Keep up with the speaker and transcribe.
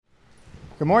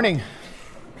Good morning.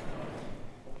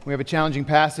 We have a challenging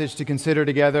passage to consider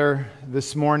together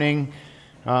this morning,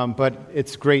 but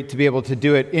it's great to be able to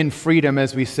do it in freedom,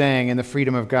 as we sang, in the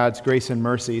freedom of God's grace and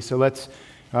mercy. So let's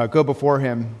go before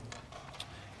Him,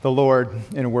 the Lord,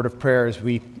 in a word of prayer as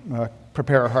we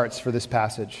prepare our hearts for this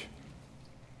passage.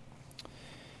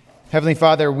 Heavenly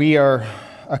Father, we are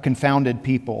a confounded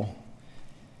people.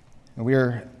 We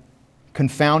are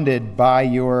confounded by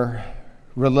your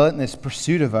relentless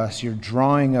pursuit of us, your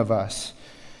drawing of us,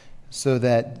 so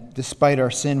that despite our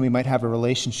sin, we might have a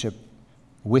relationship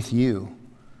with you.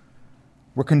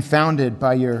 We're confounded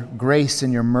by your grace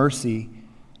and your mercy,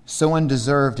 so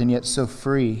undeserved and yet so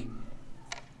free.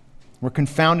 We're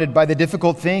confounded by the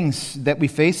difficult things that we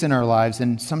face in our lives,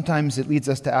 and sometimes it leads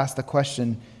us to ask the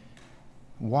question,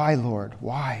 why, Lord,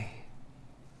 why?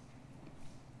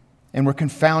 And we're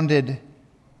confounded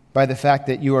by the fact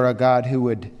that you are a God who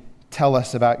would tell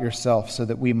us about yourself so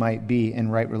that we might be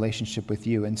in right relationship with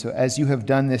you. And so as you have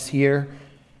done this here,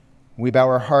 we bow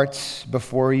our hearts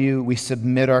before you, we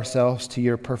submit ourselves to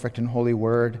your perfect and holy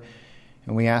word,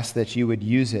 and we ask that you would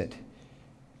use it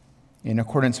in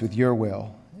accordance with your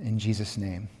will. In Jesus'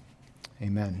 name,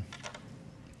 amen.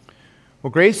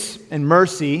 Well, grace and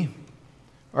mercy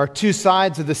are two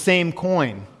sides of the same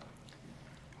coin.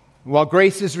 While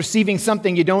grace is receiving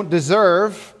something you don't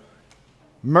deserve,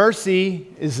 mercy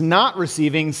is not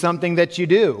receiving something that you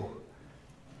do.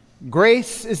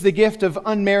 Grace is the gift of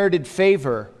unmerited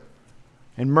favor,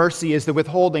 and mercy is the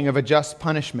withholding of a just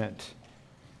punishment.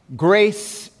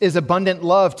 Grace is abundant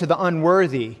love to the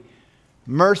unworthy.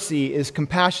 Mercy is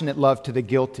compassionate love to the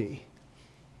guilty.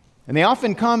 And they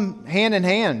often come hand in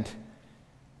hand.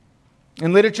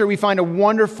 In literature, we find a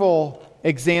wonderful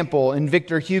example in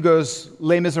Victor Hugo's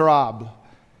Les Miserables,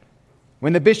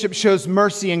 when the bishop shows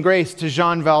mercy and grace to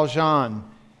Jean Valjean,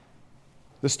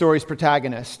 the story's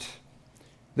protagonist.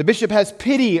 The bishop has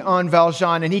pity on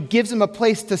Valjean and he gives him a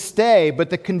place to stay, but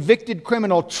the convicted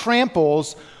criminal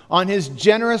tramples on his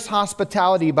generous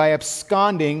hospitality by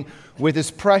absconding with his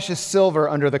precious silver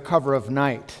under the cover of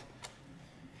night.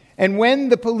 And when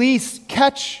the police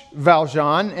catch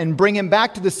Valjean and bring him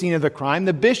back to the scene of the crime,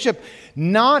 the bishop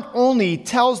not only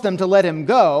tells them to let him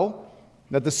go,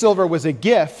 that the silver was a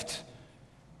gift,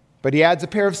 but he adds a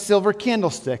pair of silver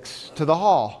candlesticks to the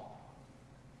hall.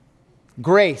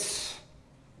 Grace.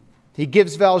 He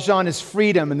gives Valjean his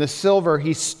freedom and the silver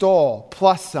he stole,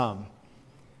 plus some.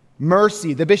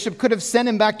 Mercy. The bishop could have sent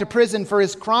him back to prison for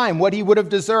his crime, what he would have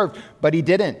deserved, but he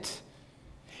didn't.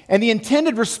 And the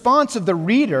intended response of the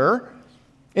reader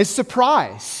is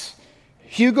surprise.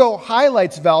 Hugo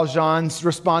highlights Valjean's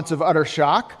response of utter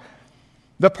shock.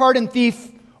 The pardoned thief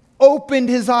opened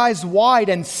his eyes wide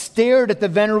and stared at the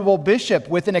venerable bishop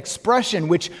with an expression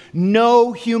which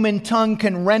no human tongue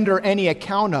can render any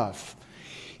account of.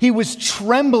 He was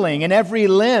trembling in every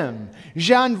limb.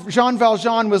 Jean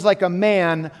Valjean was like a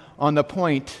man on the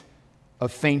point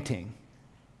of fainting.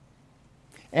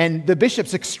 And the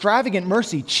bishop's extravagant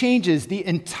mercy changes the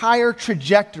entire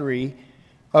trajectory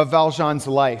of Valjean's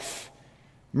life.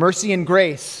 Mercy and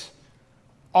grace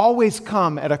always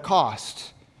come at a cost.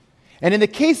 And in the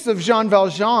case of Jean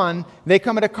Valjean, they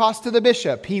come at a cost to the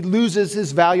bishop. He loses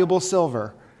his valuable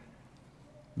silver.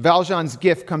 Valjean's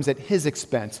gift comes at his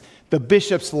expense. The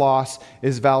bishop's loss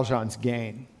is Valjean's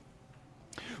gain.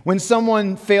 When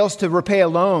someone fails to repay a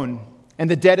loan and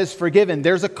the debt is forgiven,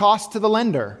 there's a cost to the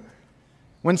lender.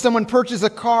 When someone purchases a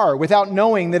car without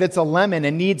knowing that it's a lemon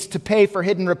and needs to pay for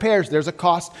hidden repairs, there's a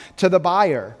cost to the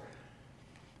buyer.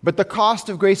 But the cost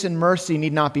of grace and mercy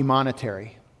need not be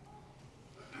monetary.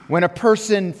 When a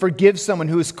person forgives someone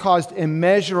who has caused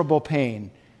immeasurable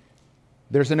pain,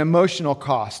 there's an emotional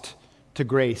cost to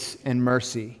grace and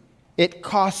mercy. It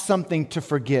costs something to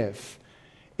forgive.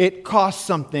 It costs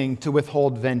something to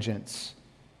withhold vengeance.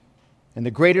 And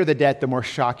the greater the debt, the more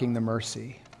shocking the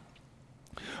mercy.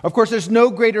 Of course, there's no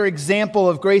greater example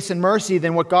of grace and mercy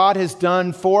than what God has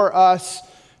done for us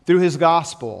through His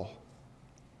gospel.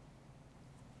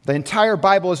 The entire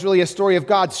Bible is really a story of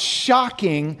God's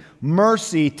shocking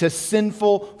mercy to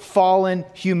sinful, fallen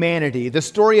humanity. The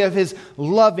story of His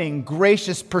loving,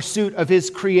 gracious pursuit of His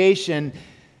creation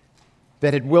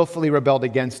that had willfully rebelled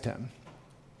against Him.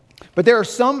 But there are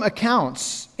some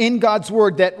accounts in God's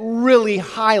Word that really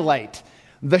highlight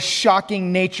the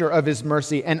shocking nature of His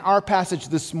mercy, and our passage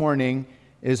this morning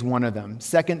is one of them.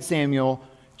 2 Samuel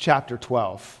chapter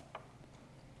 12.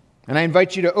 And I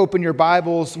invite you to open your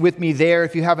Bibles with me there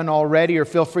if you haven't already, or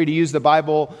feel free to use the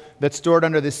Bible that's stored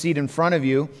under the seat in front of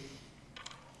you.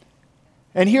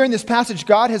 And here in this passage,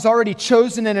 God has already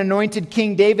chosen and anointed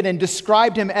King David and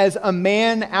described him as a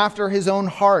man after his own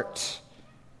heart.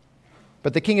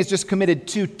 But the king has just committed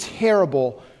two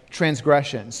terrible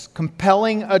transgressions,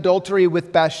 compelling adultery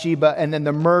with Bathsheba and then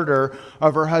the murder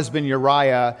of her husband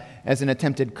Uriah as an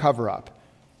attempted cover-up.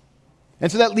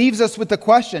 And so that leaves us with the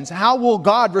questions: how will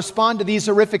God respond to these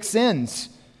horrific sins?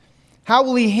 How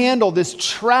will he handle this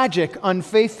tragic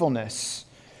unfaithfulness?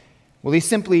 Will he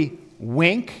simply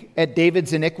wink at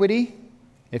David's iniquity?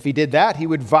 If he did that, he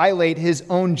would violate his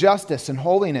own justice and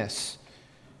holiness.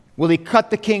 Will he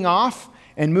cut the king off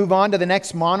and move on to the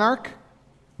next monarch?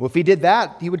 Well, if he did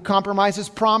that, he would compromise his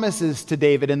promises to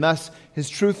David and thus his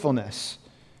truthfulness.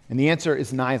 And the answer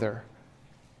is neither.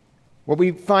 What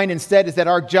we find instead is that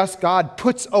our just God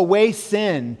puts away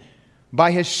sin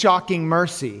by his shocking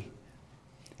mercy.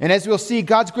 And as we'll see,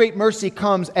 God's great mercy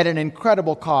comes at an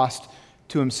incredible cost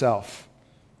to himself.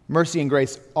 Mercy and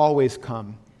grace always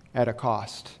come at a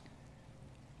cost.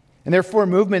 And there are four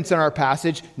movements in our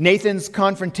passage: Nathan's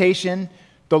confrontation,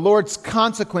 the Lord's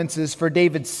consequences for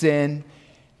David's sin,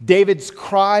 David's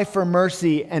cry for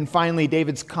mercy, and finally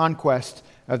David's conquest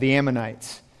of the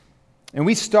Ammonites. And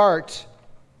we start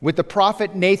with the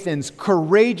prophet Nathan's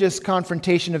courageous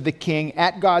confrontation of the king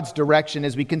at God's direction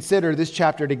as we consider this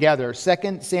chapter together.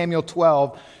 2 Samuel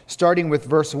 12, starting with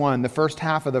verse 1, the first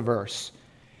half of the verse.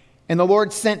 And the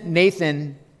Lord sent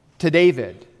Nathan to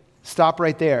David. Stop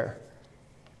right there.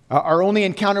 Our only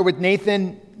encounter with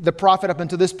Nathan, the prophet, up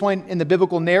until this point in the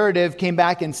biblical narrative, came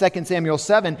back in 2 Samuel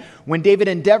 7, when David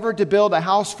endeavored to build a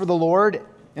house for the Lord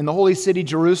in the holy city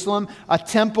Jerusalem, a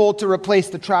temple to replace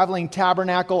the traveling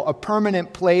tabernacle, a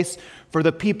permanent place for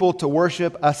the people to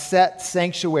worship, a set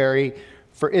sanctuary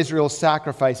for Israel's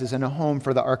sacrifices, and a home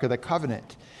for the Ark of the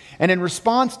Covenant. And in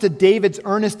response to David's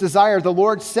earnest desire, the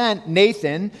Lord sent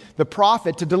Nathan, the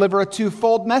prophet, to deliver a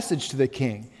twofold message to the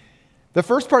king. The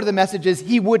first part of the message is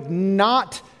he would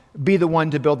not be the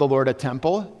one to build the Lord a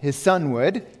temple, his son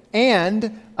would,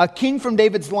 and a king from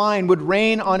David's line would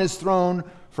reign on his throne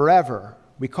forever.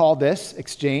 We call this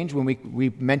exchange, when we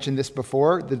mentioned this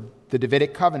before, the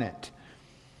Davidic covenant,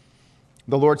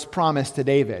 the Lord's promise to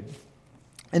David.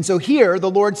 And so here, the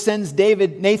Lord sends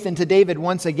Nathan to David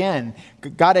once again.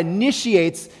 God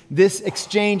initiates this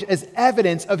exchange as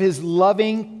evidence of his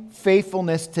loving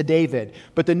faithfulness to David.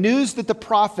 But the news that the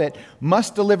prophet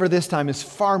must deliver this time is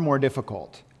far more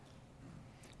difficult.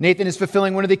 Nathan is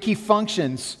fulfilling one of the key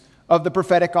functions of the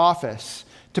prophetic office,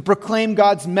 to proclaim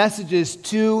God's messages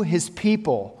to his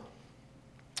people.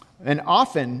 And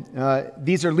often,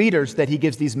 these are leaders that he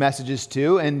gives these messages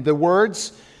to, and the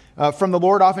words from the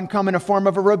Lord often come in a form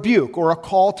of a rebuke or a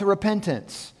call to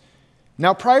repentance.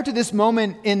 Now, prior to this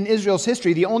moment in Israel's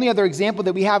history, the only other example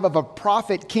that we have of a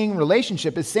prophet-king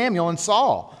relationship is Samuel and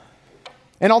Saul.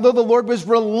 And although the Lord was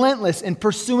relentless in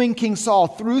pursuing King Saul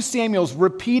through Samuel's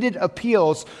repeated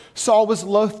appeals, Saul was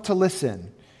loath to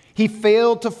listen. He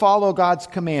failed to follow God's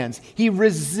commands. He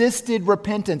resisted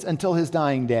repentance until his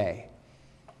dying day.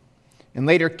 And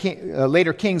later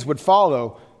kings would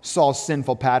follow Saul's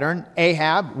sinful pattern.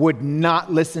 Ahab would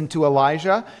not listen to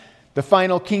Elijah. The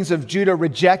final kings of Judah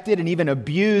rejected and even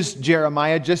abused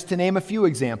Jeremiah, just to name a few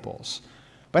examples.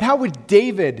 But how would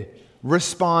David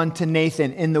respond to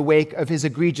Nathan in the wake of his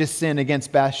egregious sin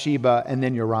against Bathsheba and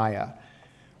then Uriah?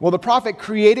 Well, the prophet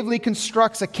creatively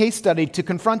constructs a case study to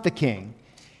confront the king.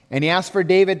 And he asks for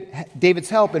David's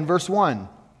help in verse 1.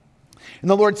 And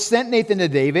the Lord sent Nathan to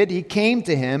David. He came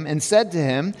to him and said to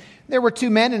him, "There were two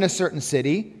men in a certain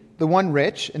city, the one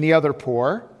rich and the other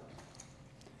poor.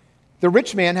 The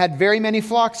rich man had very many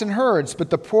flocks and herds, but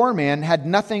the poor man had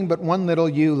nothing but one little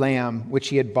ewe lamb, which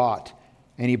he had bought.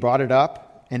 And he brought it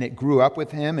up, and it grew up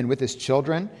with him and with his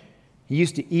children. He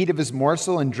used to eat of his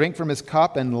morsel and drink from his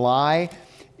cup and lie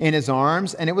in his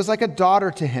arms, and it was like a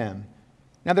daughter to him.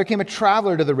 Now there came a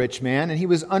traveler to the rich man, and he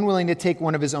was unwilling to take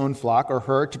one of his own flock or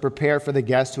herd to prepare for the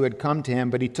guest who had come to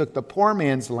him, but he took the poor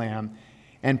man's lamb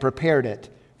and prepared it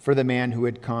for the man who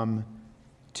had come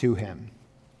to him."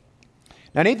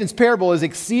 Now, Nathan's parable is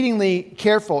exceedingly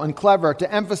careful and clever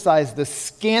to emphasize the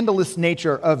scandalous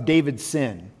nature of David's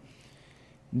sin.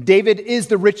 David is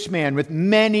the rich man with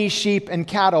many sheep and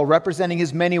cattle, representing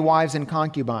his many wives and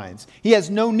concubines. He has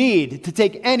no need to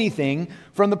take anything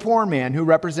from the poor man who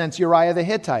represents Uriah the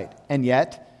Hittite, and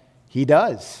yet he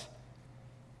does.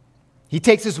 He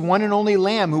takes his one and only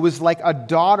lamb, who was like a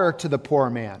daughter to the poor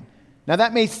man. Now,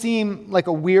 that may seem like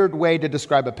a weird way to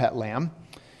describe a pet lamb,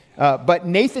 but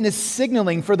Nathan is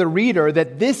signaling for the reader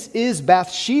that this is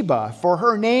Bathsheba, for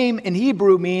her name in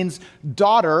Hebrew means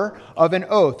daughter of an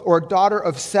oath or daughter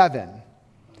of seven.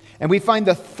 And we find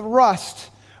the thrust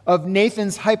of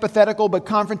Nathan's hypothetical but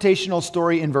confrontational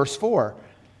story in verse 4.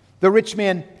 The rich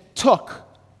man took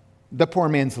the poor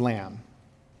man's lamb.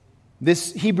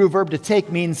 This Hebrew verb to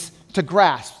take means to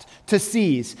grasp, to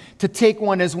seize, to take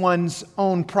one as one's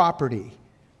own property.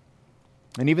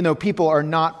 And even though people are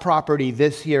not property,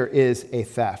 this here is a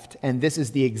theft. And this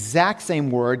is the exact same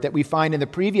word that we find in the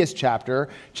previous chapter,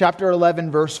 chapter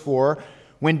 11, verse 4,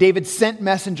 when David sent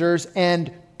messengers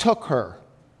and took her.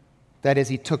 That is,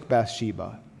 he took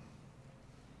Bathsheba.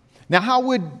 Now, how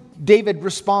would David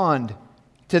respond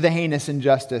to the heinous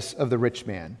injustice of the rich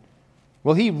man?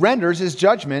 Well, he renders his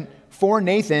judgment for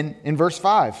Nathan in verse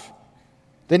 5.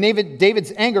 Then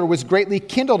David's anger was greatly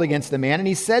kindled against the man, and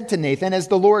he said to Nathan, "As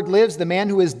the Lord lives, the man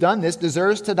who has done this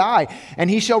deserves to die, and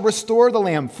he shall restore the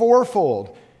lamb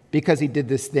fourfold because he did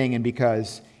this thing and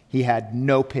because he had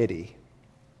no pity."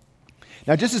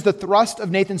 Now, just as the thrust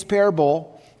of Nathan's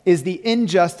parable is the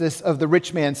injustice of the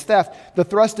rich man's theft, the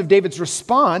thrust of David's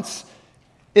response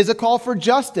is a call for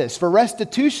justice, for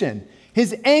restitution.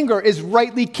 His anger is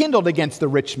rightly kindled against the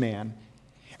rich man.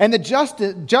 And the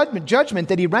judgment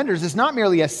that he renders is not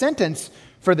merely a sentence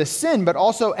for the sin, but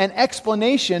also an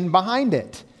explanation behind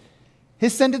it.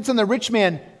 His sentence on the rich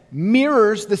man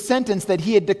mirrors the sentence that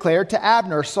he had declared to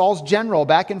Abner, Saul's general,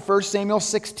 back in 1 Samuel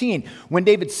 16, when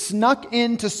David snuck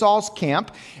into Saul's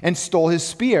camp and stole his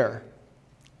spear.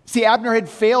 See, Abner had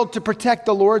failed to protect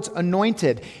the Lord's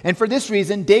anointed, and for this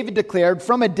reason, David declared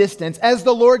from a distance, "As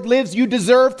the Lord lives, you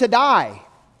deserve to die."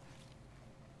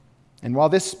 And while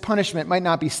this punishment might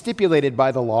not be stipulated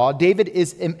by the law, David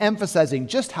is emphasizing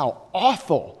just how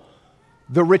awful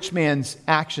the rich man's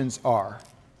actions are.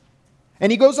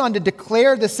 And he goes on to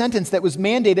declare the sentence that was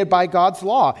mandated by God's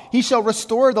law. He shall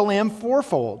restore the lamb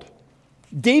fourfold.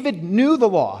 David knew the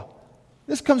law.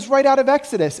 This comes right out of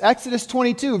Exodus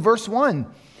 22, verse 1.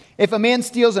 If a man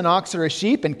steals an ox or a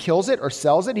sheep and kills it or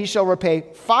sells it, he shall repay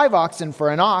 5 oxen for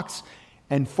an ox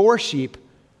and 4 sheep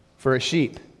for a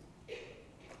sheep.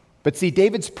 But see,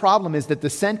 David's problem is that the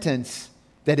sentence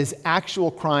that his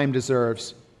actual crime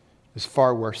deserves is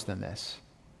far worse than this.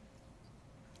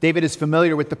 David is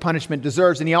familiar with the punishment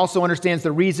deserves, and he also understands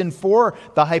the reason for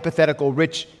the hypothetical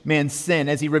rich man's sin,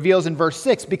 as he reveals in verse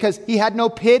 6, because he had no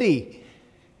pity.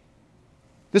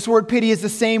 This word pity is the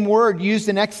same word used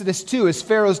in Exodus 2 as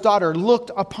Pharaoh's daughter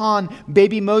looked upon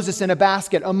baby Moses in a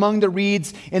basket among the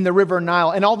reeds in the river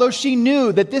Nile. And although she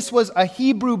knew that this was a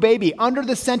Hebrew baby under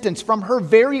the sentence from her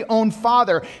very own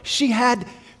father, she had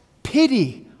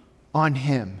pity on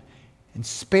him and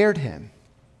spared him.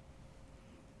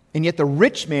 And yet the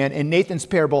rich man in Nathan's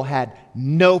parable had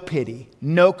no pity,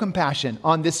 no compassion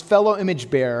on this fellow image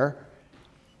bearer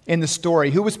in the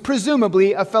story, who was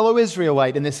presumably a fellow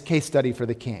Israelite in this case study for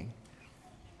the king.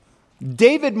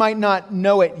 David might not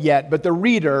know it yet, but the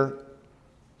reader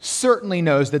certainly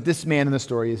knows that this man in the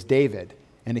story is David.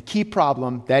 And a key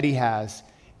problem that he has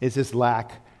is his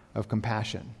lack of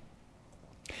compassion.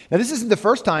 Now, this isn't the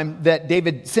first time that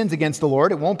David sins against the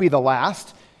Lord. It won't be the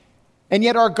last. And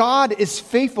yet our God is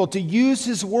faithful to use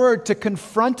his word to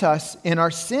confront us in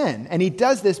our sin. And he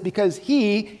does this because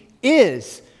he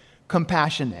is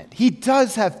compassionate. He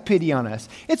does have pity on us.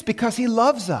 It's because he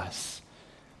loves us.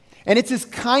 And it's his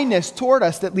kindness toward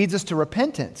us that leads us to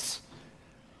repentance.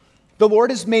 The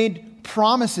Lord has made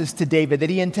promises to David that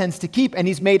he intends to keep, and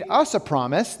he's made us a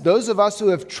promise, those of us who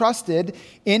have trusted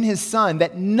in his Son,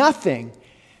 that nothing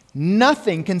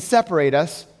can separate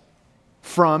us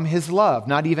from his love,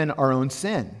 not even our own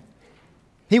sin.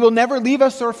 He will never leave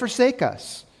us or forsake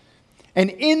us. And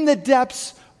in the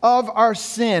depths of our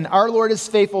sin, our Lord is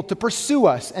faithful to pursue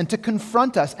us and to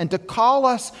confront us and to call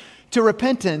us to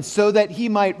repentance so that he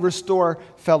might restore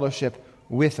fellowship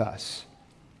with us.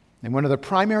 And one of the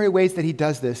primary ways that he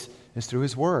does this is through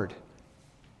his word,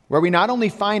 where we not only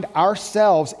find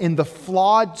ourselves in the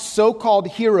flawed so-called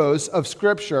heroes of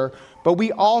Scripture, but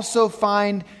we also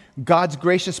find God's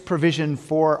gracious provision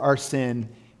for our sin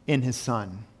in his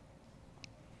Son.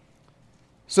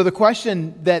 So the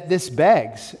question that this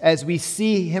begs, as we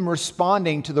see him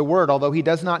responding to the word, although he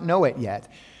does not know it yet,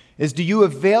 is, do you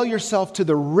avail yourself to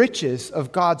the riches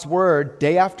of God's word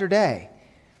day after day,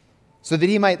 so that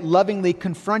he might lovingly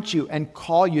confront you and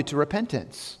call you to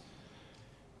repentance?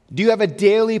 Do you have a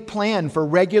daily plan for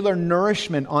regular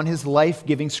nourishment on his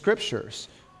life-giving scriptures?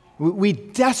 We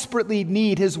desperately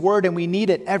need his word, and we need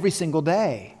it every single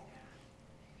day.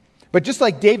 But just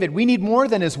like David, we need more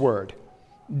than his word.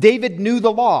 David knew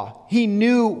the law. He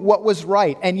knew what was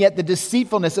right, and yet the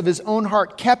deceitfulness of his own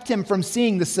heart kept him from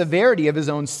seeing the severity of his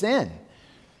own sin.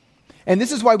 And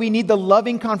this is why we need the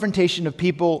loving confrontation of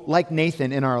people like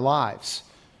Nathan in our lives.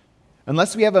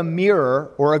 Unless we have a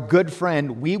mirror or a good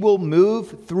friend, we will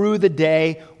move through the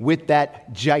day with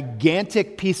that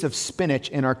gigantic piece of spinach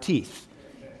in our teeth.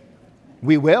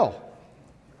 We will.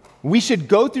 We should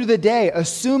go through the day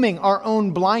assuming our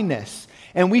own blindness,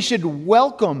 and we should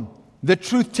welcome the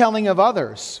truth-telling of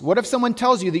others. What if someone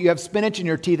tells you that you have spinach in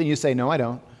your teeth and you say, no, I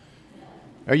don't?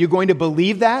 Are you going to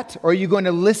believe that, or are you going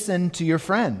to listen to your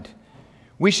friend?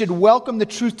 We should welcome the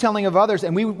truth-telling of others,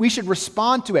 and we should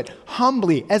respond to it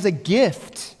humbly as a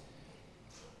gift.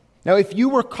 Now, if you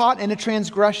were caught in a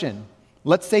transgression,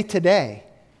 let's say today,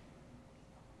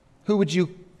 who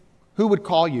would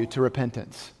call you to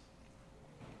repentance?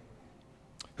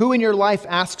 Who in your life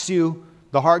asks you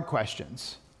the hard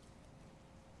questions?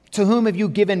 To whom have you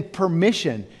given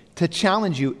permission to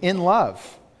challenge you in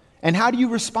love? And how do you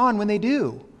respond when they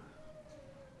do?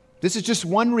 This is just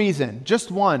one reason,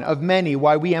 just one of many,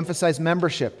 why we emphasize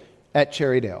membership at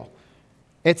Cherrydale.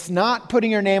 It's not putting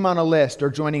your name on a list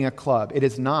or joining a club. It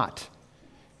is not.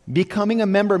 Becoming a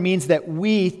member means that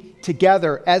we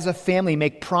together as a family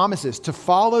make promises to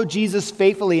follow Jesus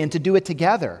faithfully and to do it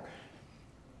together.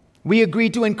 We agree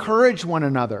to encourage one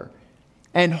another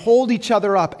and hold each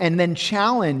other up and then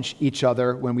challenge each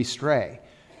other when we stray.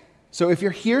 So if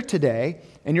you're here today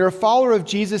and you're a follower of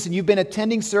Jesus and you've been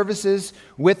attending services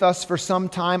with us for some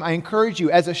time, I encourage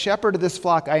you, as a shepherd of this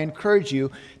flock, I encourage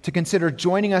you to consider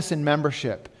joining us in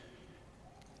membership,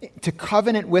 to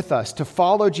covenant with us, to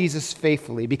follow Jesus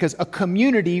faithfully, because a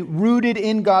community rooted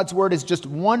in God's word is just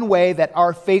one way that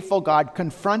our faithful God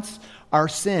confronts our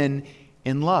sin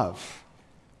in love.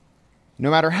 No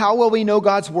matter how well we know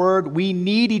God's word, we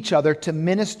need each other to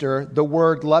minister the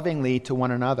word lovingly to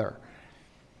one another.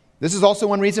 This is also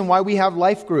one reason why we have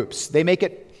life groups. They make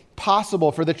it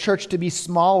possible for the church to be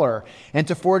smaller and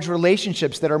to forge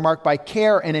relationships that are marked by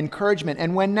care and encouragement,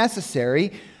 and when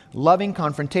necessary, loving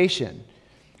confrontation.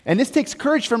 And this takes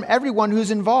courage from everyone who's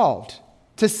involved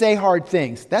to say hard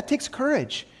things. That takes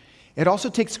courage. It also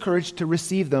takes courage to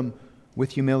receive them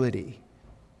with humility.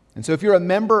 And so if you're a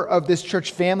member of this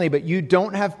church family, but you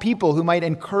don't have people who might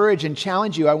encourage and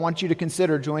challenge you, I want you to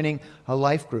consider joining a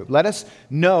life group. Let us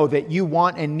know that you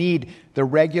want and need the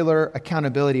regular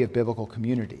accountability of biblical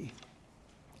community.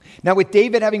 Now, with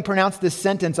David having pronounced this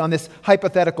sentence on this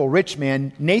hypothetical rich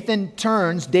man, Nathan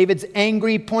turns David's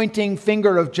angry, pointing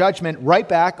finger of judgment right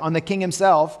back on the king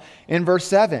himself in verse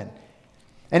 7.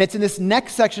 And it's in this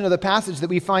next section of the passage that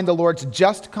we find the Lord's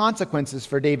just consequences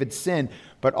for David's sin,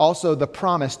 but also the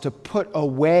promise to put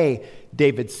away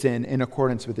David's sin in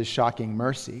accordance with his shocking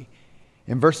mercy.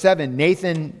 In verse 7,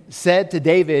 Nathan said to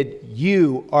David,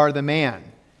 "You are the man."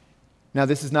 Now,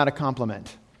 this is not a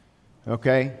compliment,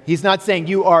 okay? He's not saying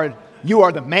you are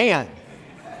the man.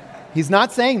 He's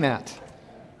not saying that.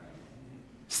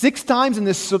 6 times in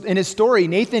his story,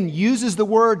 Nathan uses the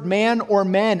word man or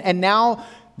men, and now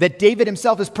that David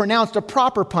himself has pronounced a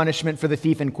proper punishment for the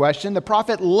thief in question, the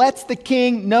prophet lets the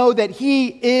king know that he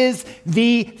is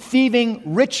the thieving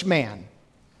rich man.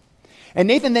 And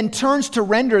Nathan then turns to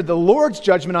render the Lord's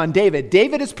judgment on David.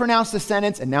 David has pronounced the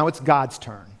sentence, and now it's God's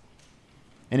turn.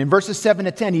 And in verses 7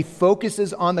 to 10, he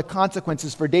focuses on the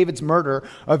consequences for David's murder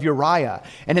of Uriah.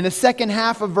 And in the second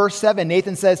half of verse 7,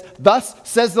 Nathan says, "Thus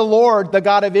says the Lord, the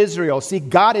God of Israel." See,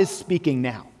 God is speaking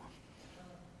now.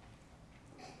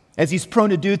 As he's prone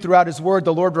to do throughout his word,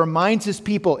 the Lord reminds his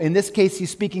people, in this case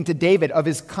he's speaking to David, of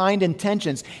his kind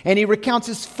intentions, and he recounts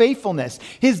his faithfulness,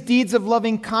 his deeds of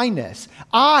loving kindness.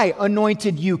 "I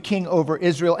anointed you king over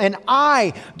Israel, and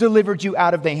I delivered you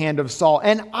out of the hand of Saul,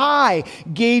 and I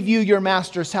gave you your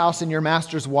master's house and your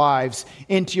master's wives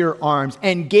into your arms,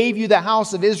 and gave you the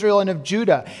house of Israel and of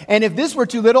Judah. And if this were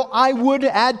too little, I would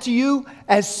add to you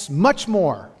as much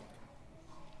more."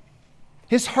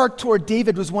 His heart toward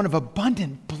David was one of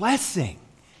abundant blessing.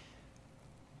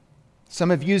 Some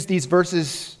have used these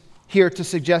verses here to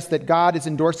suggest that God is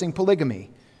endorsing polygamy.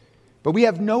 But we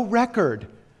have no record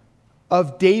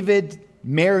of David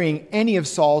marrying any of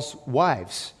Saul's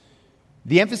wives.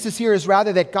 The emphasis here is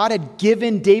rather that God had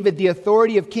given David the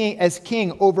authority of as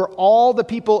king over all the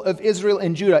people of Israel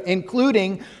and Judah,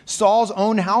 including Saul's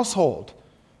own household.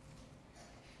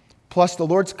 Plus, the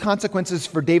Lord's consequences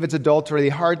for David's adultery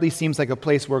hardly seems like a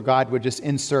place where God would just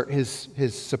insert his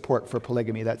support for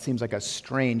polygamy. That seems like a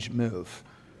strange move.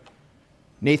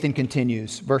 Nathan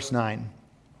continues, verse 9.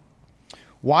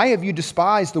 "Why have you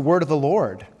despised the word of the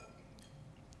Lord?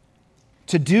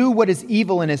 To do what is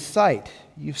evil in his sight.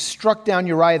 You've struck down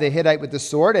Uriah the Hittite with the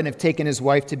sword and have taken his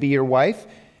wife to be your wife,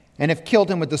 and have killed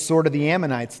him with the sword of the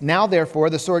Ammonites. Now, therefore,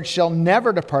 the sword shall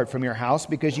never depart from your house,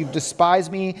 because you've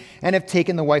despised me and have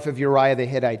taken the wife of Uriah the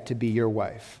Hittite to be your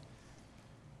wife."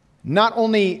 Not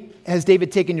only has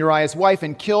David taken Uriah's wife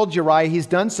and killed Uriah, he's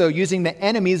done so using the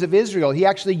enemies of Israel. He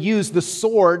actually used the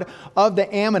sword of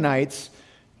the Ammonites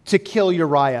to kill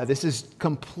Uriah. This is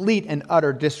complete and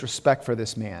utter disrespect for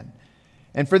this man.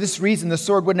 And for this reason, the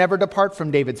sword would never depart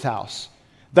from David's house.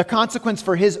 The consequence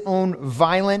for his own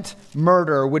violent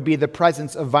murder would be the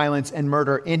presence of violence and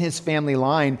murder in his family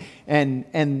line. And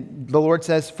the Lord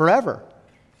says, forever.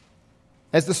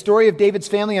 As the story of David's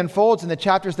family unfolds in the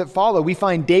chapters that follow, we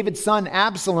find David's son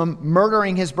Absalom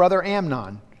murdering his brother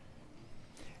Amnon.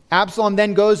 Absalom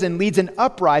then goes and leads an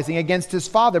uprising against his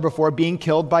father before being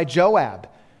killed by Joab.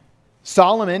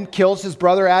 Solomon kills his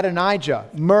brother Adonijah.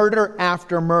 Murder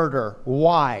after murder.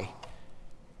 Why?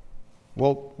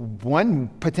 Well, one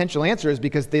potential answer is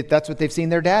because that's what they've seen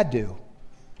their dad do.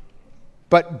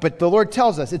 But the Lord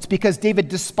tells us it's because David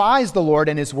despised the Lord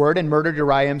and his word and murdered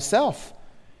Uriah himself.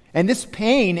 And this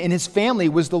pain in his family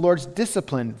was the Lord's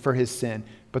discipline for his sin.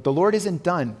 But the Lord isn't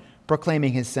done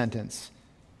proclaiming his sentence.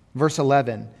 Verse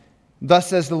 11, thus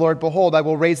says the Lord, behold, I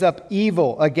will raise up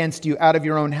evil against you out of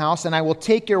your own house, and I will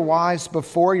take your wives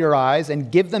before your eyes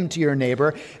and give them to your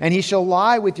neighbor, and he shall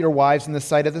lie with your wives in the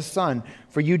sight of the sun.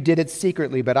 For you did it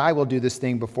secretly, but I will do this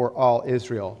thing before all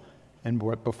Israel and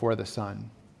before the sun.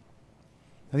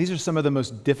 Now, these are some of the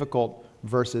most difficult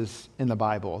verses in the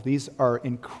Bible. These are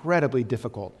incredibly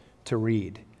difficult to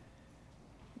read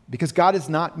because God is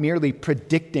not merely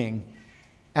predicting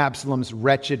Absalom's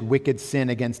wretched, wicked sin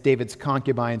against David's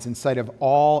concubines in sight of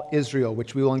all Israel,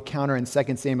 which we will encounter in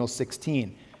 2 Samuel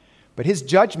 16. But his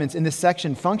judgments in this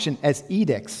section function as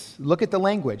edicts. Look at the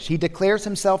language. He declares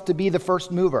himself to be the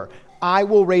first mover. I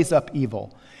will raise up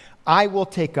evil. I will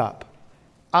take up.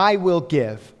 I will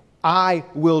give. I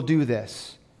will do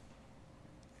this.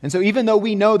 And so even though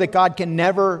we know that God can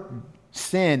never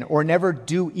sin or never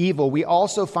do evil, we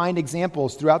also find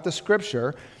examples throughout the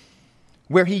Scripture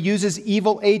where he uses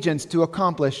evil agents to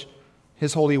accomplish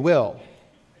his holy will.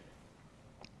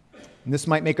 And this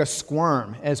might make us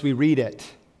squirm as we read it.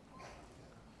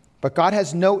 But God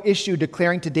has no issue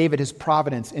declaring to David his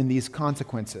providence in these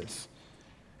consequences.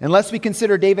 Unless we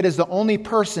consider David as the only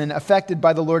person affected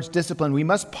by the Lord's discipline, we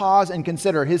must pause and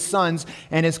consider his sons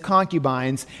and his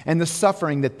concubines and the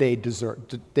suffering that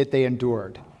they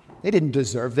endured. They didn't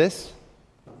deserve this.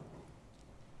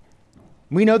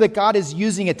 We know that God is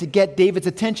using it to get David's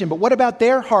attention, but what about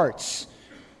their hearts?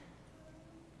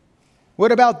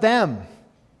 What about them?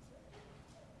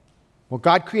 Well,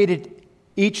 God created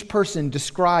each person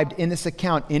described in this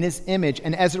account in his image,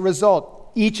 and as a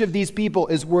result, each of these people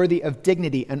is worthy of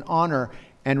dignity and honor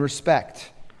and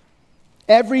respect.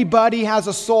 Everybody has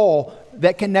a soul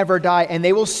that can never die, and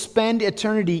they will spend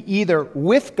eternity either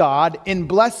with God in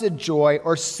blessed joy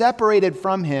or separated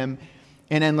from him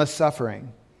in endless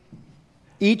suffering.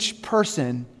 Each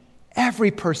person,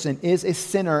 every person is a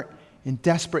sinner in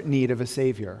desperate need of a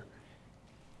Savior.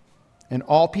 And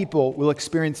all people will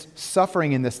experience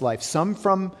suffering in this life, some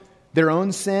from their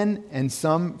own sin and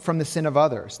some from the sin of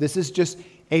others. This is just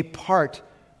a part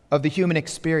of the human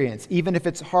experience, even if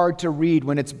it's hard to read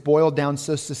when it's boiled down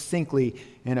so succinctly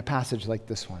in a passage like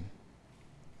this one.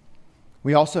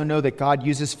 We also know that God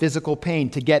uses physical pain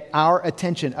to get our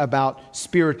attention about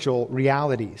spiritual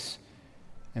realities.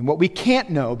 And what we can't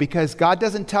know, because God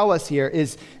doesn't tell us here,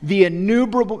 is the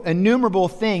innumerable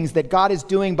things that God is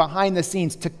doing behind the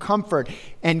scenes to comfort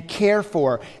and care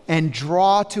for and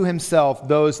draw to himself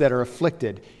those that are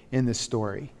afflicted in this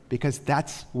story. Because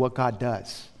that's what God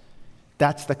does.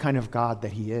 That's the kind of God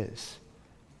that he is.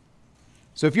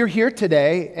 So if you're here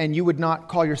today and you would not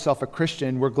call yourself a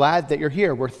Christian, we're glad that you're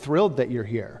here. We're thrilled that you're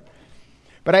here.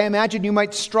 But I imagine you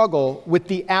might struggle with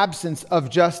the absence of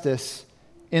justice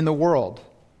in the world.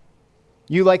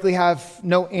 You likely have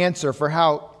no answer for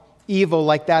how evil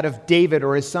like that of David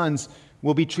or his sons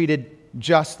will be treated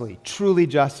justly, truly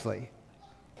justly.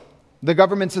 The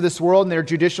governments of this world and their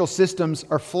judicial systems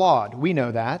are flawed. We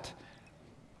know that.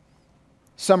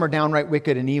 Some are downright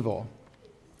wicked and evil.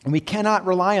 And we cannot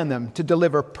rely on them to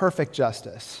deliver perfect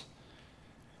justice.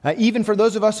 Even for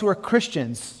those of us who are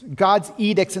Christians, God's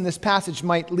edicts in this passage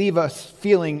might leave us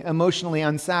feeling emotionally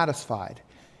unsatisfied.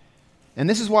 And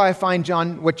this is why I find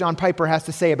what John Piper has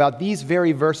to say about these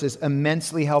very verses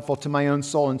immensely helpful to my own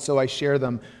soul, and so I share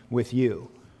them with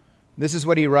you. This is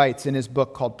what he writes in his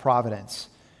book called Providence.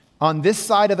 On this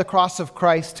side of the cross of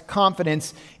Christ,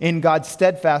 confidence in God's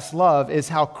steadfast love is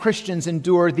how Christians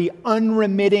endure the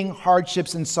unremitting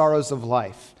hardships and sorrows of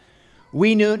life.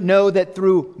 We know that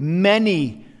through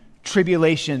many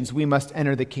tribulations we must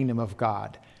enter the kingdom of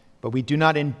God. But we do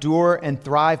not endure and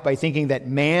thrive by thinking that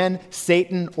man,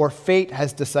 Satan, or fate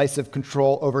has decisive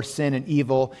control over sin and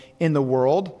evil in the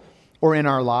world or in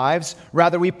our lives.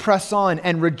 Rather, we press on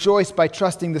and rejoice by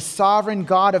trusting the sovereign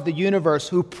God of the universe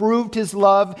who proved his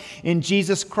love in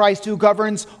Jesus Christ, who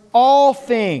governs all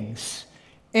things,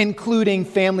 including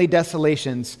family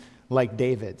desolations like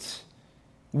David's.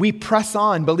 We press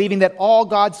on, believing that all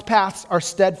God's paths are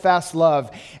steadfast love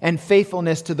and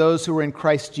faithfulness to those who are in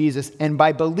Christ Jesus, and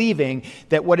by believing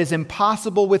that what is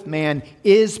impossible with man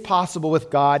is possible with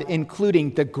God,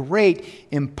 including the great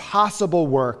impossible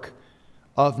work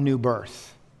of new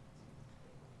birth.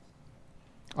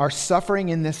 Our suffering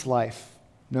in this life,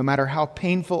 no matter how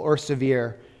painful or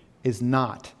severe, is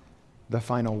not the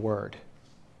final word.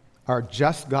 Our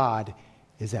just God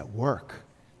is at work.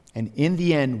 And in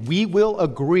the end, we will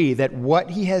agree that what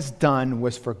he has done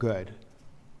was for good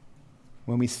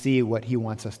when we see what he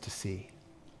wants us to see.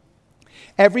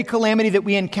 Every calamity that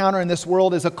we encounter in this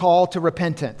world is a call to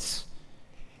repentance.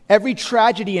 Every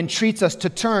tragedy entreats us to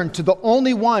turn to the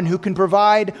only one who can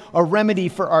provide a remedy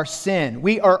for our sin.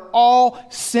 We are all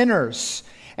sinners.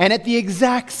 And at the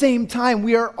exact same time,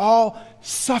 we are all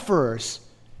sufferers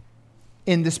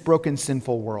in this broken,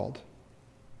 sinful world.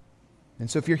 And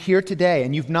so if you're here today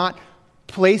and you've not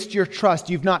placed your trust,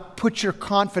 you've not put your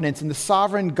confidence in the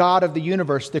sovereign God of the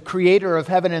universe, the creator of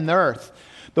heaven and earth,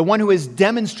 the one who has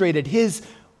demonstrated his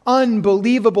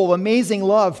unbelievable, amazing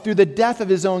love through the death of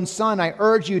his own son, I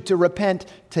urge you to repent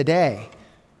today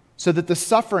so that the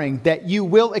suffering that you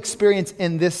will experience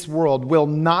in this world will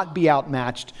not be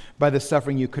outmatched by the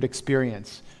suffering you could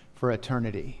experience for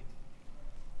eternity.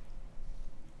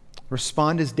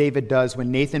 Respond as David does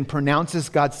when Nathan pronounces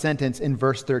God's sentence in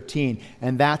verse 13,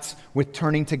 and that's with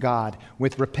turning to God,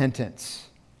 with repentance.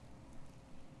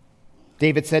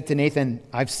 David said to Nathan,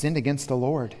 "I've sinned against the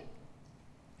Lord."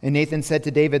 And Nathan said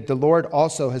to David, "The Lord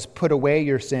also has put away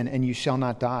your sin, and you shall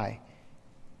not die.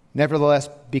 Nevertheless,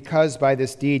 because by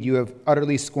this deed you have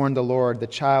utterly scorned the Lord, the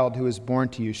child who is born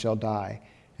to you shall die."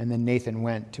 And then Nathan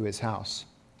went to his house.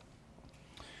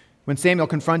 When Samuel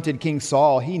confronted King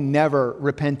Saul, he never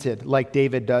repented like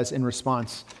David does in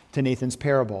response to Nathan's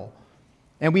parable.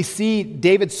 And we see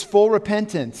David's full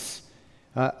repentance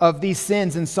of these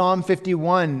sins in Psalm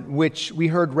 51, which we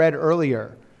heard read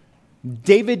earlier.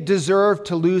 David deserved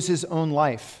to lose his own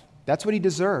life. That's what he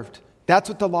deserved. That's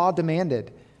what the law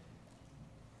demanded.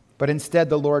 But instead,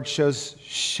 the Lord shows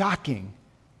shocking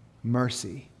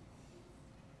mercy.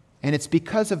 And it's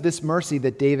because of this mercy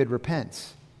that David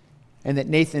repents, and that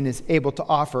Nathan is able to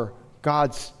offer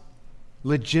God's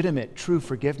legitimate, true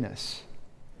forgiveness.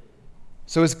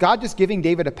 So is God just giving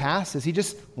David a pass? Is he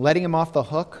just letting him off the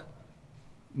hook?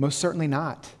 Most certainly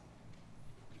not.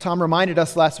 Tom reminded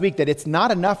us last week that it's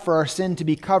not enough for our sin to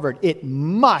be covered. It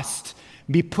must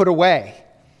be put away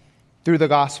through the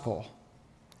gospel.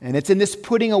 And it's in this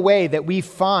putting away that we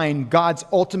find God's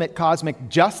ultimate cosmic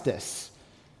justice.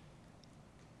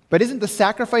 But isn't the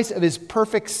sacrifice of his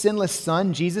perfect, sinless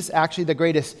son, Jesus, actually the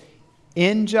greatest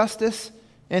injustice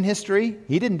in history?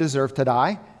 He didn't deserve to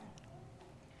die.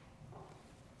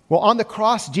 Well, on the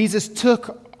cross, Jesus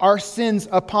took our sins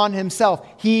upon himself.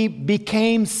 He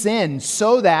became sin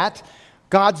so that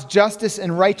God's justice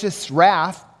and righteous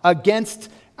wrath against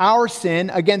our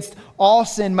sin, against all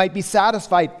sin, might be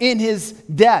satisfied in his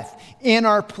death, in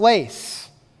our place.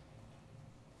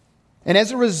 And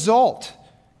as a result,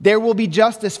 there will be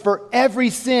justice for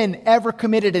every sin ever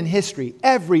committed in history,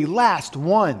 every last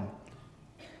one.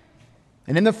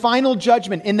 And in the final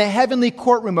judgment, in the heavenly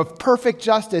courtroom of perfect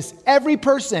justice, every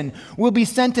person will be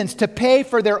sentenced to pay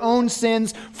for their own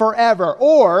sins forever.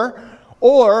 Or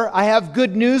I have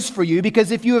good news for you,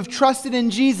 because if you have trusted in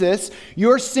Jesus,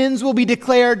 your sins will be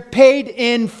declared paid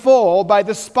in full by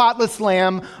the spotless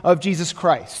Lamb of Jesus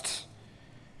Christ.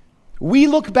 We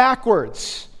look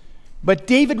backwards, but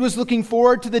David was looking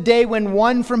forward to the day when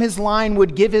one from his line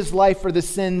would give his life for the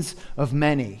sins of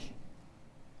many.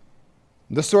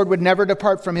 The sword would never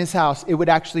depart from his house. It would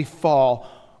actually fall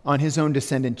on his own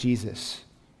descendant, Jesus.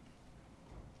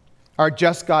 Our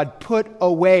just God put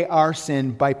away our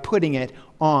sin by putting it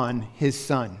on his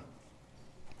Son.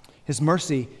 His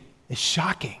mercy is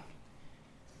shocking.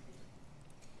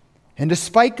 And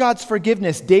despite God's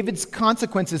forgiveness, David's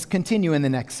consequences continue in the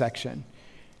next section.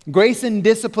 Grace and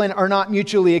discipline are not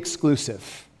mutually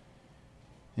exclusive.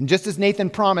 And just as Nathan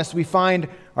promised, we find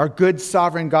our good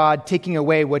sovereign God taking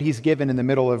away what he's given in the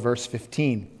middle of verse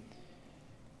 15.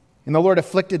 And the Lord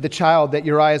afflicted the child that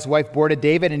Uriah's wife bore to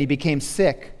David, and he became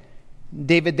sick.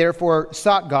 David therefore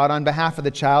sought God on behalf of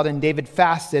the child, and David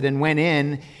fasted and went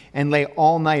in and lay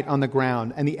all night on the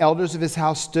ground. And the elders of his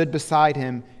house stood beside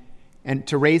him and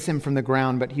to raise him from the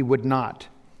ground, but he would not,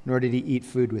 nor did he eat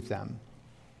food with them.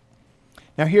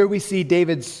 Now here we see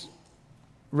David's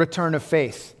return of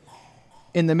faith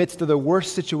in the midst of the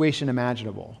worst situation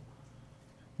imaginable.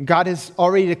 God has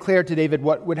already declared to David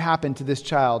what would happen to this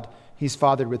child. he's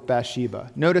fathered with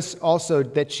Bathsheba. Notice also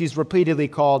that she's repeatedly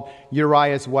called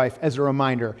Uriah's wife as a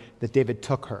reminder that David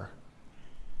took her.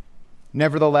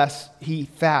 Nevertheless, he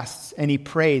fasts and he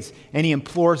prays and he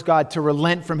implores God to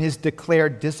relent from his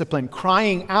declared discipline,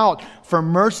 crying out for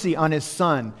mercy on his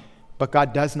son. But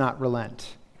God does not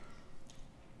relent.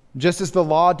 Just as the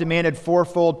law demanded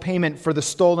fourfold payment for the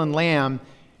stolen lamb,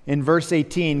 in verse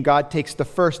 18, God takes the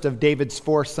first of David's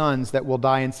 4 sons that will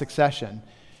die in succession.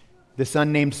 This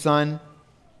unnamed son,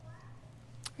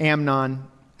 Amnon,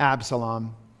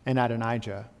 Absalom, and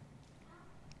Adonijah.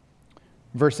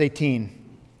 Verse 18.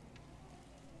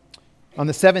 On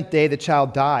the 7th day, the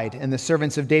child died, and the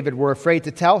servants of David were afraid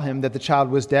to tell him that the child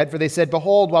was dead, for they said,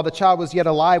 "Behold, while the child was yet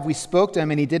alive, we spoke to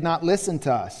him, and he did not listen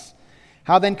to us.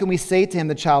 How then can we say to him,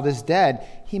 the child is dead?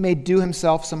 He may do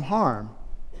himself some harm."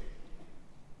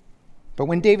 But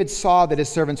when David saw that his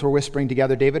servants were whispering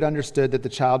together, David understood that the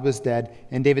child was dead,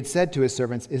 and David said to his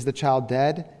servants, "Is the child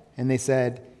dead?" And they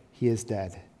said, "He is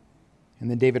dead."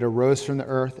 And then David arose from the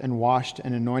earth and washed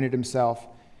and anointed himself,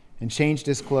 and changed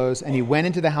his clothes, and he went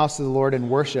into the house of the Lord and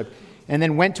worshiped, and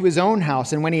then went to his own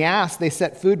house. And when he asked, they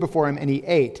set food before him, and he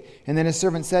ate. And then his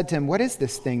servant said to him, "What is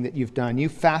this thing that you've done? You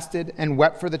fasted and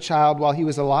wept for the child while he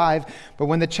was alive, but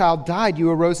when the child died,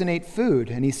 you arose and ate food."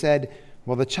 And he said,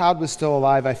 "While the child was still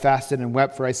alive, I fasted and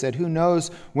wept, for I said, who knows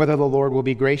whether the Lord will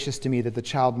be gracious to me that the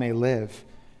child may live?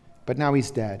 But now he's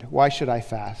dead. Why should I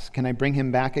fast? Can I bring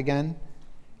him back again?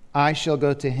 I shall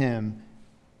go to him,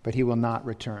 but he will not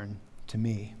return to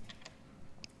me."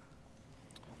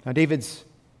 Now, David's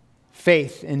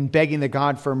faith in begging the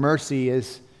God for mercy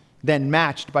is then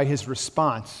matched by his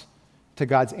response to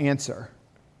God's answer.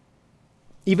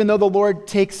 Even though the Lord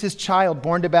takes his child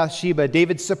born to Bathsheba,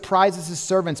 David surprises his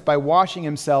servants by washing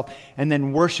himself and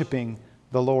then worshiping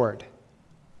the Lord.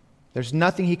 There's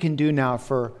nothing he can do now,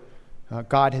 for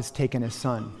God has taken his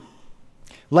son.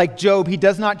 Like Job, he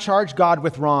does not charge God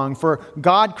with wrong, for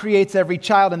God creates every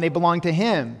child and they belong to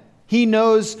him. He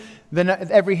knows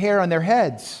every hair on their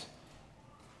heads.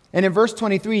 And in verse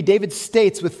 23, David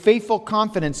states with faithful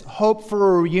confidence hope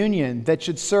for a reunion that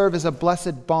should serve as a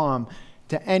blessed balm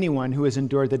to anyone who has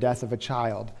endured the death of a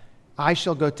child. I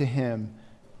shall go to him,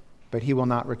 but he will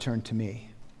not return to me.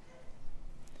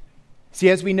 See,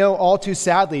 as we know all too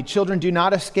sadly, children do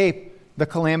not escape the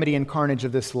calamity and carnage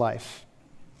of this life.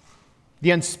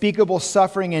 The unspeakable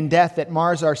suffering and death that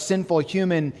mars our sinful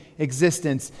human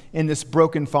existence in this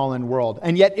broken, fallen world.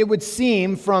 And yet it would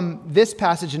seem from this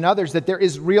passage and others that there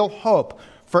is real hope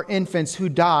for infants who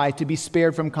die to be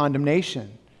spared from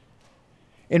condemnation.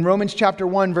 In Romans chapter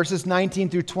 1, verses 19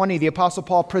 through 20, the Apostle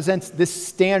Paul presents this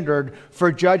standard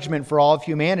for judgment for all of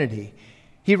humanity.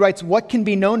 He writes, "What can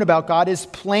be known about God is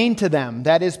plain to them,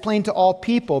 that is, plain to all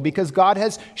people, because God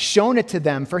has shown it to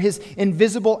them. For his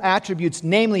invisible attributes,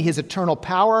 namely his eternal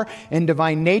power and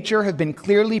divine nature, have been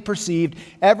clearly perceived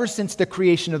ever since the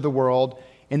creation of the world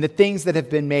and the things that have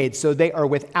been made, so they are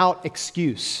without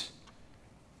excuse."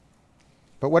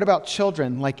 But what about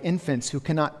children, like infants, who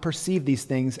cannot perceive these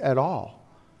things at all?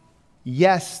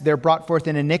 Yes, they're brought forth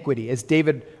in iniquity, as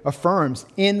David affirms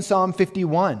in Psalm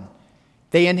 51.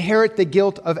 They inherit the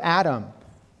guilt of Adam,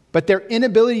 but their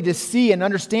inability to see and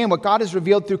understand what God has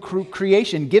revealed through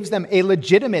creation gives them a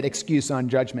legitimate excuse on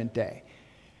Judgment Day.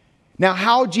 Now,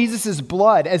 how Jesus'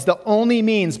 blood as the only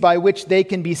means by which they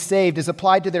can be saved is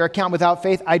applied to their account without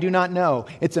faith, I do not know.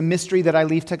 It's a mystery that I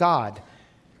leave to God.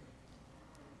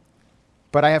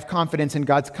 But I have confidence in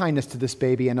God's kindness to this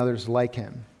baby and others like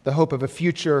him, the hope of a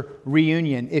future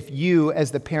reunion if you,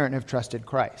 as the parent, have trusted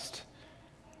Christ.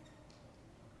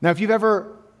 Now, if you've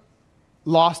ever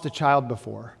lost a child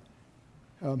before,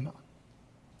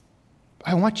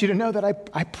 I want you to know that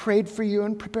I prayed for you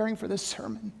in preparing for this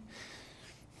sermon,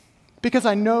 because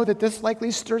I know that this likely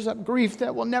stirs up grief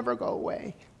that will never go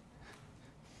away.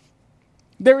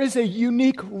 There is a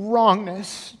unique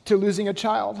wrongness to losing a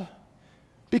child,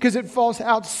 because it falls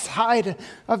outside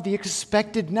of the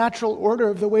expected natural order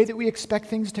of the way that we expect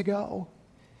things to go.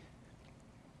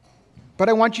 But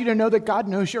I want you to know that God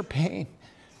knows your pain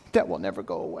that will never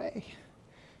go away.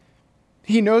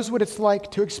 He knows what it's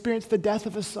like to experience the death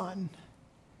of a son.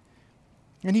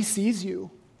 And he sees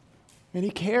you, and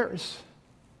he cares.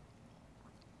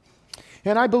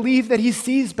 And I believe that he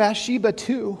sees Bathsheba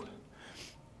too.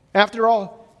 After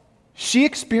all, she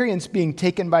experienced being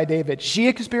taken by David. She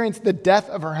experienced the death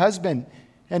of her husband,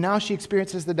 and now she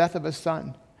experiences the death of a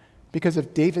son because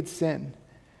of David's sin.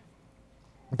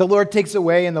 The Lord takes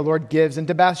away and the Lord gives. And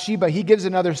to Bathsheba, he gives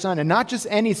another son, and not just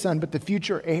any son, but the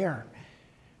future heir.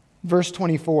 Verse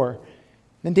 24,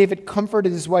 then David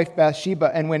comforted his wife Bathsheba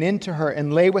and went in to her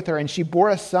and lay with her, and she bore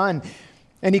a son.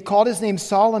 And he called his name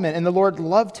Solomon, and the Lord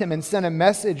loved him and sent a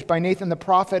message by Nathan the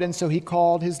prophet, and so he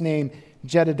called his name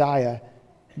Jedediah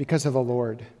because of the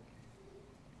Lord.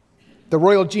 The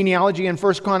royal genealogy in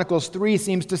 1 Chronicles 3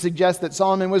 seems to suggest that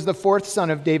Solomon was the fourth son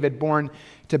of David born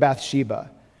to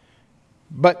Bathsheba.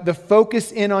 But the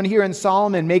focus in on here in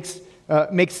Solomon makes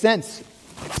sense.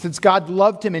 Since God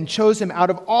loved him and chose him out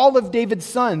of all of David's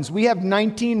sons, we have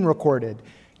 19 recorded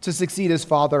to succeed his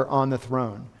father on the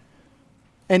throne.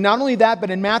 And not only that, but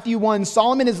in Matthew 1,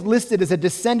 Solomon is listed as a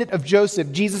descendant of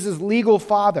Joseph, Jesus' legal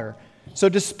father. So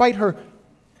despite her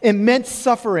immense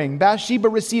suffering, Bathsheba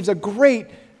receives a great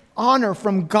honor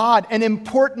from God, an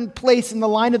important place in the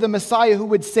line of the Messiah who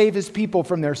would save his people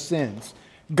from their sins.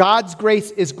 God's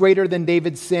grace is greater than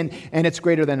David's sin, and it's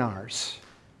greater than ours.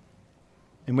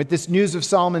 And with this news of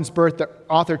Solomon's birth, the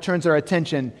author turns our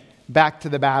attention back to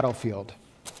the battlefield.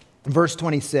 Verse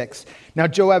 26. Now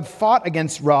Joab fought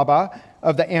against Rabbah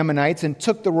of the Ammonites and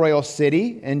took the royal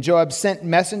city. And Joab sent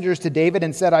messengers to David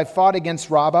and said, I fought against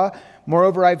Rabbah.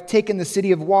 Moreover, I've taken the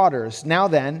city of waters. Now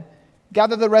then,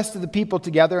 gather the rest of the people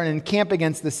together and encamp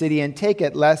against the city and take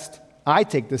it, lest I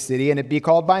take the city and it be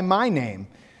called by my name.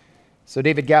 So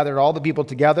David gathered all the people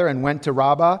together and went to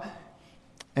Rabbah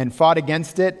and fought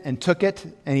against it and took it.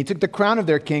 And he took the crown of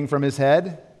their king from his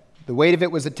head. The weight of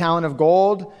it was a talent of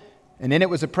gold, and in it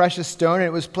was a precious stone, and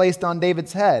it was placed on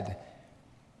David's head.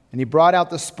 And he brought out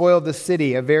the spoil of the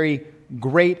city, a very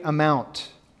great amount.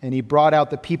 And he brought out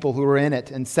the people who were in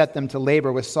it and set them to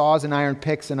labor with saws and iron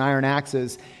picks and iron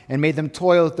axes and made them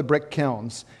toil at the brick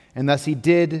kilns. And thus he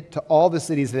did to all the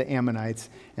cities of the Ammonites.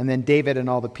 And then David and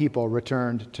all the people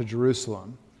returned to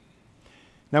Jerusalem.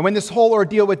 Now, when this whole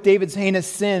ordeal with David's heinous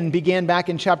sin began back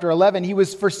in chapter 11, he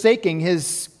was forsaking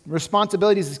his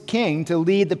responsibilities as king to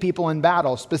lead the people in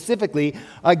battle, specifically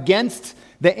against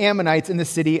the Ammonites in the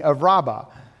city of Rabbah.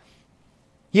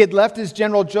 He had left his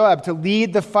general Joab to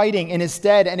lead the fighting in his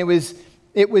stead, and it was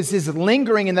his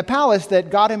lingering in the palace that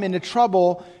got him into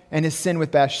trouble and his sin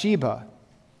with Bathsheba.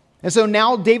 And so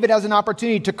now David has an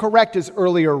opportunity to correct his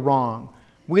earlier wrong.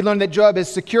 We learn that Joab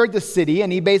has secured the city,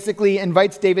 and he basically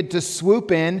invites David to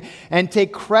swoop in and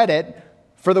take credit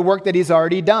for the work that he's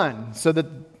already done, so that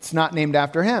it's not named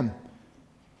after him.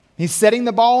 He's setting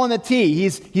the ball on the tee.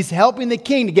 He's helping the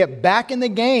king to get back in the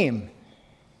game.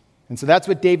 And so that's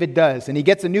what David does. And he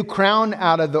gets a new crown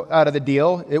out of the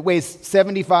deal. It weighs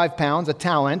 75 pounds, a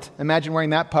talent. Imagine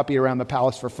wearing that puppy around the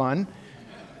palace for fun.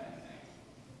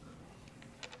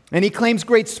 And he claims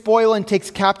great spoil and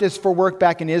takes captives for work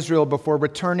back in Israel before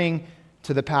returning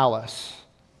to the palace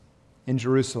in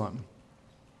Jerusalem.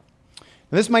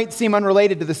 Now, this might seem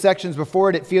unrelated to the sections before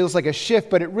it. It feels like a shift,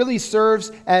 but it really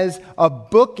serves as a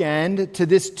bookend to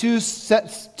this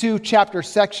two-chapter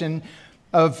section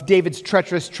of David's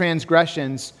treacherous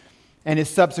transgressions and his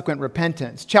subsequent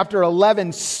repentance. Chapter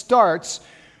 11 starts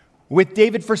with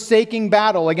David forsaking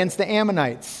battle against the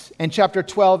Ammonites, and chapter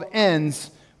 12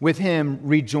 ends with him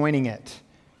rejoining it.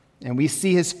 And we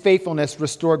see his faithfulness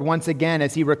restored once again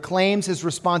as he reclaims his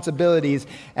responsibilities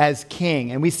as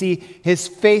king. And we see his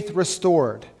faith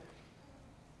restored.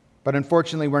 But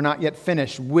unfortunately, we're not yet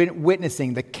finished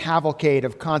witnessing the cavalcade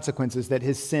of consequences that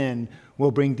his sin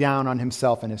will bring down on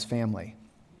himself and his family.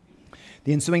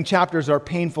 The ensuing chapters are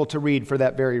painful to read for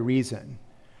that very reason.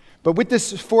 But with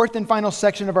this fourth and final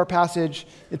section of our passage,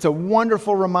 it's a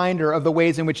wonderful reminder of the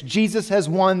ways in which Jesus has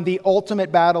won the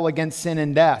ultimate battle against sin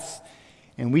and death.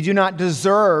 And we do not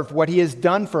deserve what he has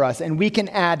done for us, and we can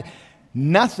add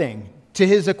nothing to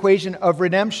his equation of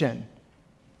redemption.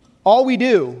 All we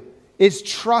do is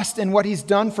trust in what he's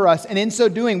done for us, and in so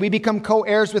doing, we become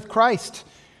co-heirs with Christ.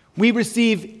 We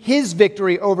receive his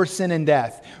victory over sin and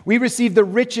death. We receive the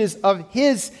riches of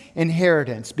his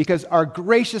inheritance because our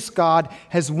gracious God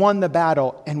has won the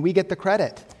battle, and we get the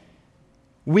credit.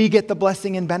 We get the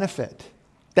blessing and benefit.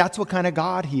 That's what kind of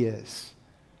God he is.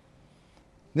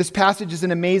 This passage is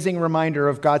an amazing reminder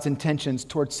of God's intentions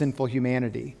towards sinful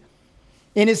humanity.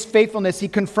 In his faithfulness, he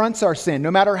confronts our sin,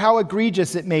 no matter how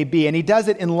egregious it may be, and he does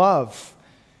it in love.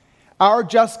 Our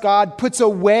just God puts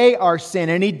away our sin,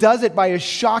 and he does it by his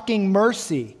shocking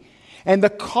mercy. And the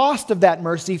cost of that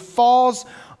mercy falls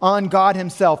on God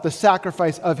himself, the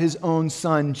sacrifice of his own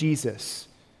son, Jesus.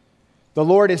 The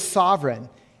Lord is sovereign,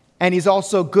 and he's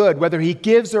also good. Whether he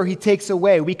gives or he takes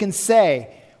away, we can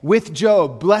say with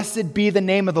Job, "Blessed be the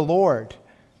name of the Lord."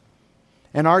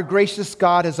 And our gracious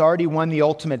God has already won the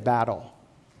ultimate battle.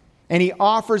 And he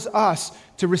offers us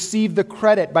to receive the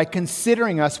credit by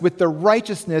considering us with the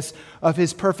righteousness of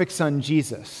his perfect son,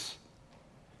 Jesus.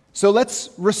 So let's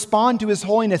respond to his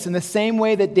holiness in the same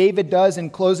way that David does in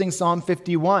closing Psalm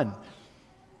 51.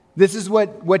 This is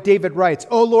what David writes.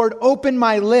 "O Lord, open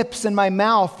my lips, and my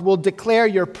mouth will declare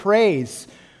your praise.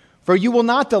 For you will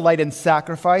not delight in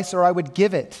sacrifice, or I would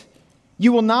give it.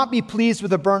 You will not be pleased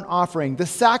with a burnt offering. The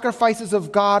sacrifices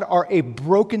of God are a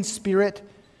broken spirit,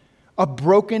 a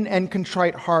broken and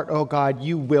contrite heart, O God,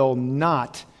 you will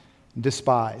not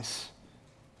despise."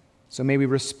 So may we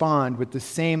respond with the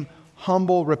same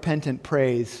humble, repentant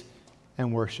praise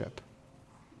and worship.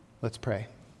 Let's pray.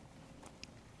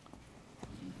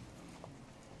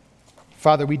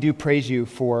 Father, we do praise you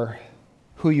for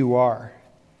who you are.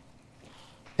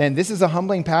 And this is a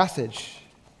humbling passage.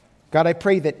 God, I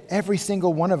pray that every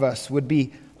single one of us would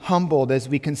be humbled as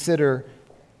we consider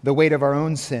the weight of our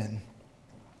own sin.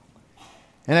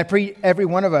 And I pray every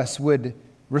one of us would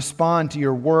respond to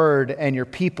your word and your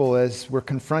people as we're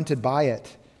confronted by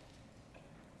it.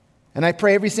 And I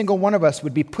pray every single one of us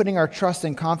would be putting our trust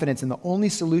and confidence in the only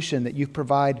solution that you've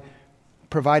provided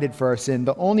for our sin,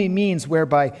 the only means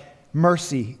whereby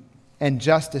mercy and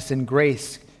justice and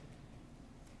grace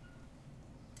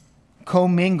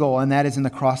commingle, and that is in the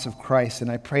cross of Christ. And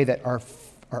I pray that our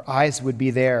eyes would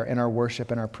be there in our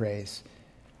worship and our praise.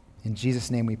 In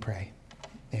Jesus' name we pray.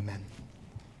 Amen.